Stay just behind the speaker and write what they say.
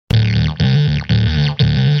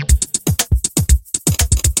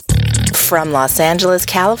From Los Angeles,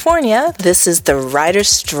 California, this is the Writers'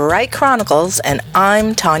 Strike Chronicles, and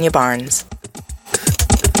I'm Tanya Barnes.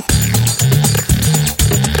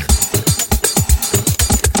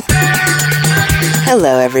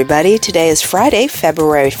 Hello, everybody. Today is Friday,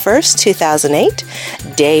 February 1st, 2008,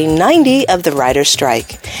 day 90 of the Writer's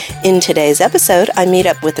Strike. In today's episode, I meet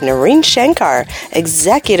up with Noreen Shankar,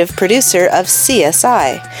 executive producer of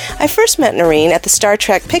CSI. I first met Noreen at the Star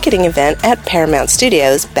Trek picketing event at Paramount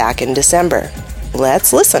Studios back in December.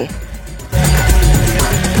 Let's listen.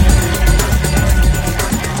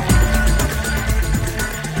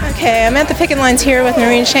 Okay, I'm at the picket lines here with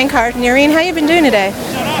Noreen Shankar. Noreen, how you been doing today?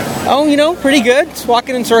 Oh, pretty good. Just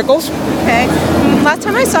walking in circles. Okay. Last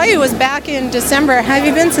time I saw you was back in December. How have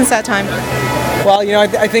you been since that time? Well,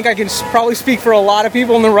 I think I can probably speak for a lot of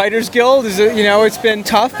people in the Writers Guild. It's been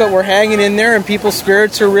tough, but we're hanging in there, and people's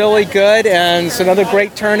spirits are really good, and it's another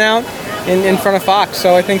great turnout in front of Fox.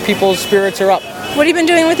 So I think people's spirits are up. What have you been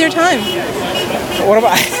doing with your time? What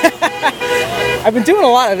about? I've been doing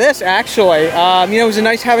a lot of this, actually. It was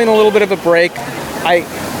nice having a little bit of a break.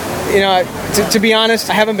 To be honest,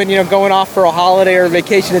 I haven't been, going off for a holiday or a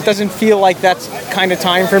vacation. It doesn't feel like that's kind of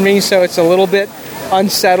time for me, so it's a little bit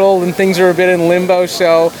unsettled and things are a bit in limbo.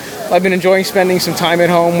 So I've been enjoying spending some time at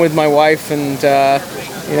home with my wife, and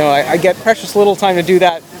I get precious little time to do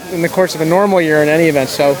that in the course of a normal year in any event,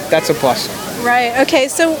 so that's a plus. Right. Okay.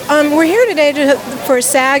 So we're here today for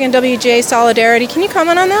SAG and WGA Solidarity. Can you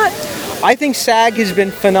comment on that? I think SAG has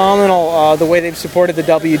been phenomenal, the way they've supported the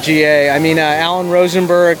WGA. I mean, Alan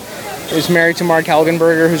Rosenberg is married to Mark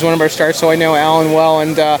Helgenberger, who's one of our stars, so I know Alan well,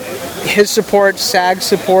 and his support, SAG's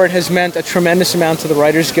support, has meant a tremendous amount to the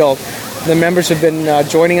Writers Guild. The members have been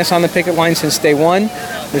joining us on the picket line since day one.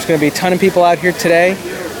 There's going to be a ton of people out here today.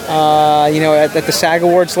 At the SAG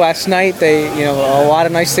Awards last night, a lot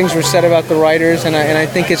of nice things were said about the writers, and I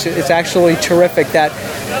think it's actually terrific that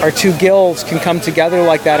our two guilds can come together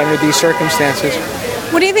like that under these circumstances.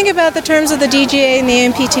 What do you think about the terms of the DGA and the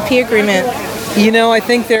AMPTP agreement? I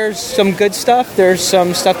think there's some good stuff. There's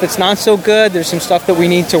some stuff that's not so good. There's some stuff that we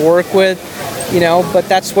need to work with, but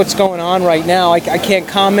that's what's going on right now. I can't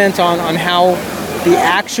comment on how the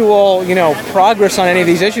actual, progress on any of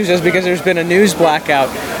these issues is because there's been a news blackout.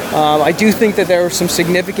 I do think that there were some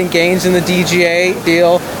significant gains in the DGA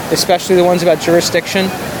deal, especially the ones about jurisdiction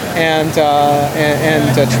and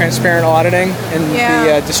transparent auditing and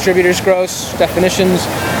the distributors' gross definitions,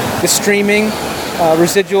 the streaming.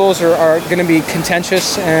 Residuals are going to be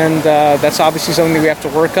contentious, and that's obviously something that we have to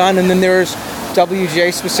work on. And then there's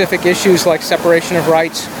WGA-specific issues like separation of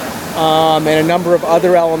rights and a number of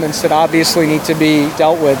other elements that obviously need to be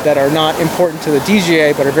dealt with that are not important to the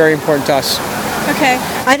DGA but are very important to us. Okay.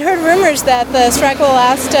 I'd heard rumors that the strike will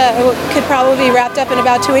last, could probably be wrapped up in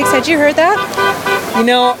about 2 weeks. Had you heard that?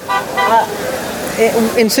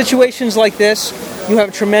 In situations like this, you have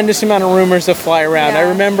a tremendous amount of rumors that fly around. Yeah. I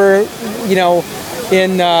remember,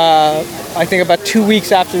 I think about 2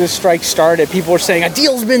 weeks after the strike started, people were saying, a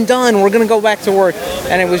deal's been done, we're going to go back to work,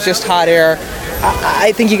 and it was just hot air.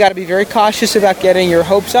 I think you got to be very cautious about getting your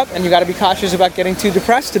hopes up, and you got to be cautious about getting too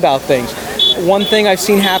depressed about things. One thing I've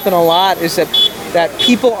seen happen a lot is that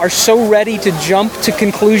people are so ready to jump to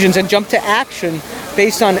conclusions and jump to action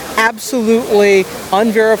based on absolutely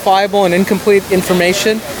unverifiable and incomplete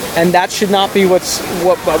information, and that should not be what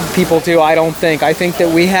people do, I don't think. I think that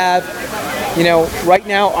we have, right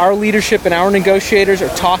now our leadership and our negotiators are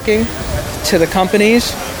talking to the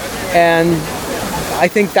companies, and I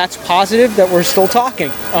think that's positive that we're still talking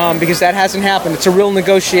because that hasn't happened. It's a real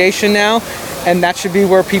negotiation now, and that should be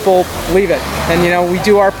where people leave it. And, we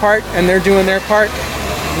do our part, and they're doing their part,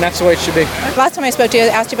 and that's the way it should be. Last time I spoke to you, I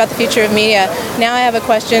asked you about the future of media. Now I have a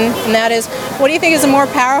question, and that is, what do you think is a more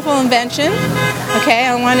powerful invention? Okay,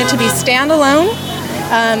 I want it to be standalone,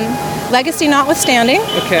 legacy notwithstanding.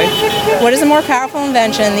 Okay. What is a more powerful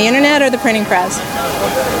invention, the internet or the printing press?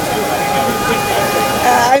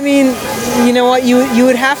 You know what? You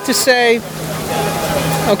would have to say.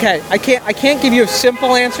 Okay, I can't give you a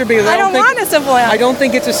simple answer because I don't want a simple answer. I don't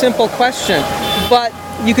think it's a simple question, but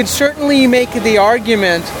you could certainly make the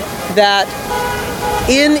argument that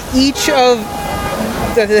in each of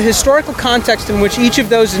the historical context in which each of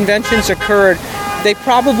those inventions occurred, they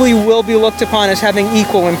probably will be looked upon as having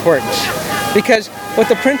equal importance. Because what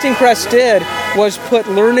the printing press did was put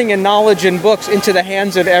learning and knowledge and books into the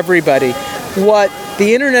hands of everybody. What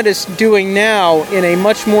the internet is doing now in a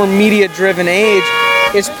much more media-driven age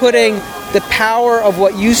is putting the power of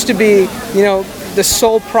what used to be, the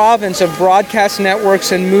sole province of broadcast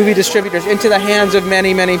networks and movie distributors into the hands of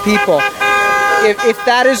many, many people. if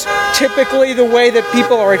that is typically the way that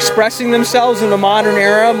people are expressing themselves in the modern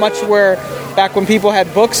era, much where back when people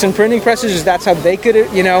had books and printing presses, that's how they could,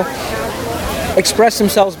 express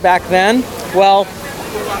themselves back then. Well,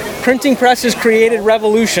 printing presses created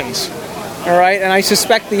revolutions, all right? And I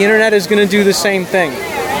suspect the internet is going to do the same thing.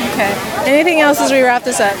 Okay. Anything else as we wrap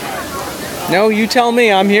this up? No, you tell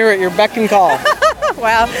me. I'm here at your beck and call.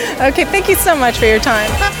 Wow. Okay, thank you so much for your time.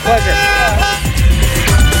 Pleasure.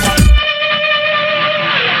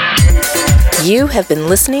 You have been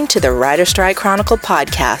listening to the Writer Strike Chronicle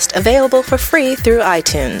podcast, available for free through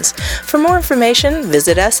iTunes. For more information,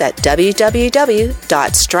 visit us at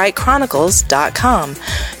www.strikechronicles.com.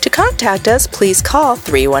 To contact us, please call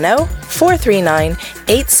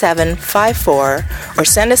 310-439-8754 or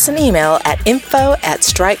send us an email at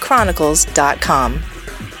info@strikechronicles.com.